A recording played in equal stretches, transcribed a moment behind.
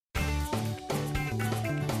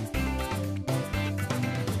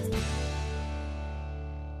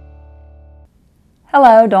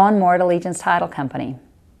Hello, Dawn Moore at Allegiance Title Company.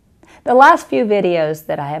 The last few videos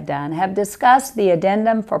that I have done have discussed the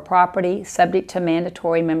addendum for property subject to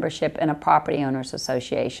mandatory membership in a property owners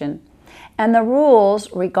association and the rules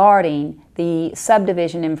regarding the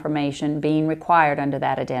subdivision information being required under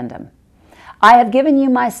that addendum. I have given you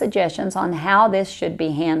my suggestions on how this should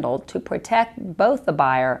be handled to protect both the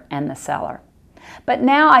buyer and the seller. But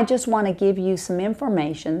now I just want to give you some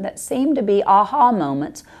information that seem to be aha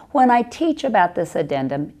moments when I teach about this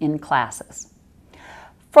addendum in classes.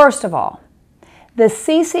 First of all, the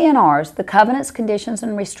CC&Rs, the covenants, conditions,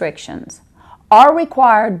 and restrictions, are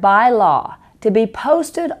required by law to be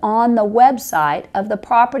posted on the website of the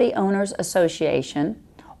Property Owners Association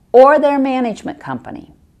or their management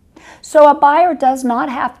company. So a buyer does not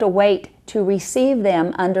have to wait to receive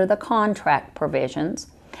them under the contract provisions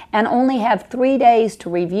and only have 3 days to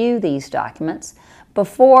review these documents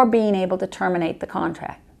before being able to terminate the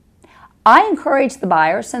contract. I encourage the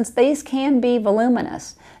buyer, since these can be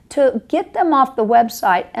voluminous, to get them off the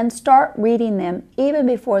website and start reading them even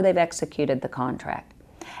before they've executed the contract.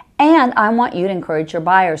 And I want you to encourage your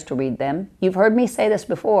buyers to read them. You've heard me say this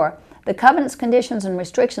before. The covenants, conditions, and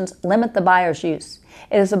restrictions limit the buyer's use.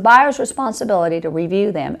 It is the buyer's responsibility to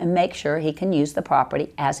review them and make sure he can use the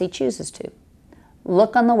property as he chooses to.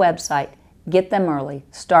 Look on the website, get them early,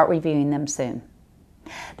 start reviewing them soon.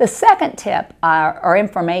 The second tip or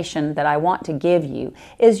information that I want to give you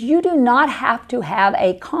is you do not have to have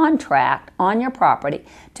a contract on your property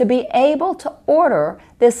to be able to order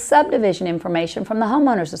this subdivision information from the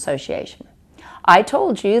Homeowners Association. I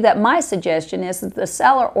told you that my suggestion is that the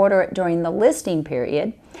seller order it during the listing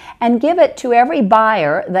period and give it to every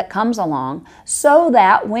buyer that comes along so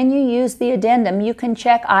that when you use the addendum you can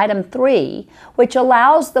check item 3, which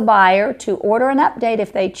allows the buyer to order an update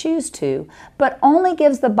if they choose to, but only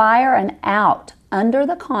gives the buyer an out under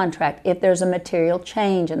the contract if there's a material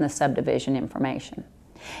change in the subdivision information.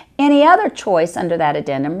 Any other choice under that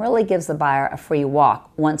addendum really gives the buyer a free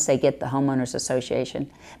walk once they get the Homeowners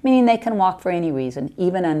Association, meaning they can walk for any reason,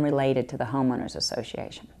 even unrelated to the Homeowners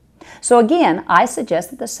Association. So again, I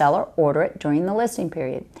suggest that the seller order it during the listing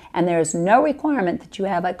period, and there is no requirement that you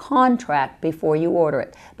have a contract before you order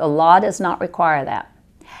it. The law does not require that.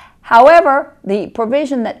 However, the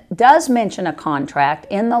provision that does mention a contract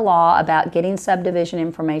in the law about getting subdivision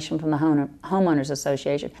information from the Homeowners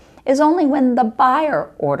Association is only when the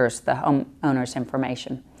buyer orders the homeowner's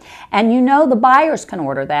information. And you know the buyers can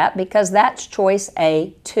order that because that's choice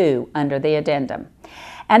A2 under the addendum.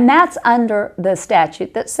 And that's under the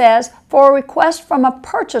statute that says, for a request from a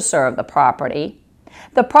purchaser of the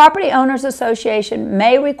Property Owners Association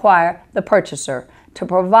may require the purchaser to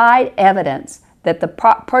provide evidence that the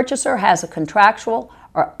purchaser has a contractual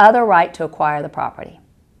or other right to acquire the property.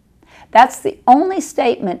 That's the only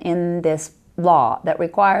statement in this law that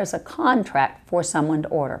requires a contract for someone to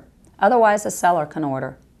order. Otherwise, a seller can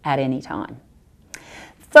order at any time.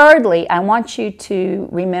 Thirdly, I want you to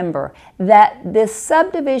remember that this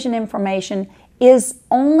subdivision information is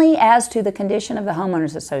only as to the condition of the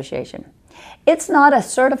Homeowners Association. It's not a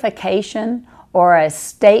certification or a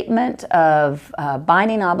statement of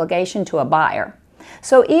binding obligation to a buyer.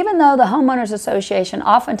 So even though the Homeowners Association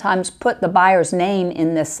oftentimes put the buyer's name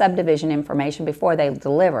in this subdivision information before they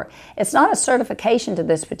deliver, it's not a certification to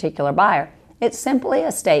this particular buyer. It's simply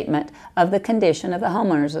a statement of the condition of the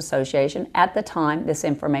Homeowners Association at the time this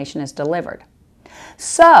information is delivered.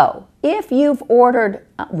 So if you've ordered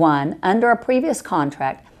one under a previous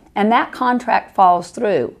contract and that contract falls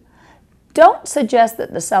through, don't suggest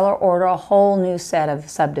that the seller order a whole new set of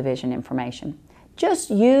subdivision information.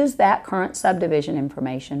 Just use that current subdivision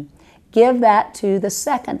information, give that to the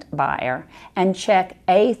second buyer, and check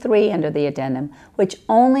A3 under the addendum, which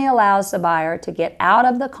only allows the buyer to get out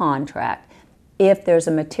of the contract if there's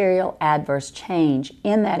a material adverse change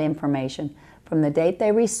in that information from the date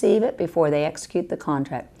they receive it before they execute the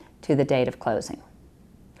contract to the date of closing.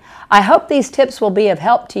 I hope these tips will be of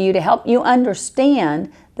help to you to help you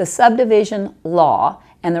understand the subdivision law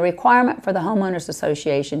and the requirement for the Homeowners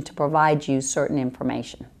Association to provide you certain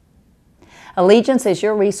information. Allegiance is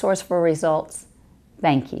your resource for results.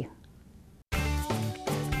 Thank you.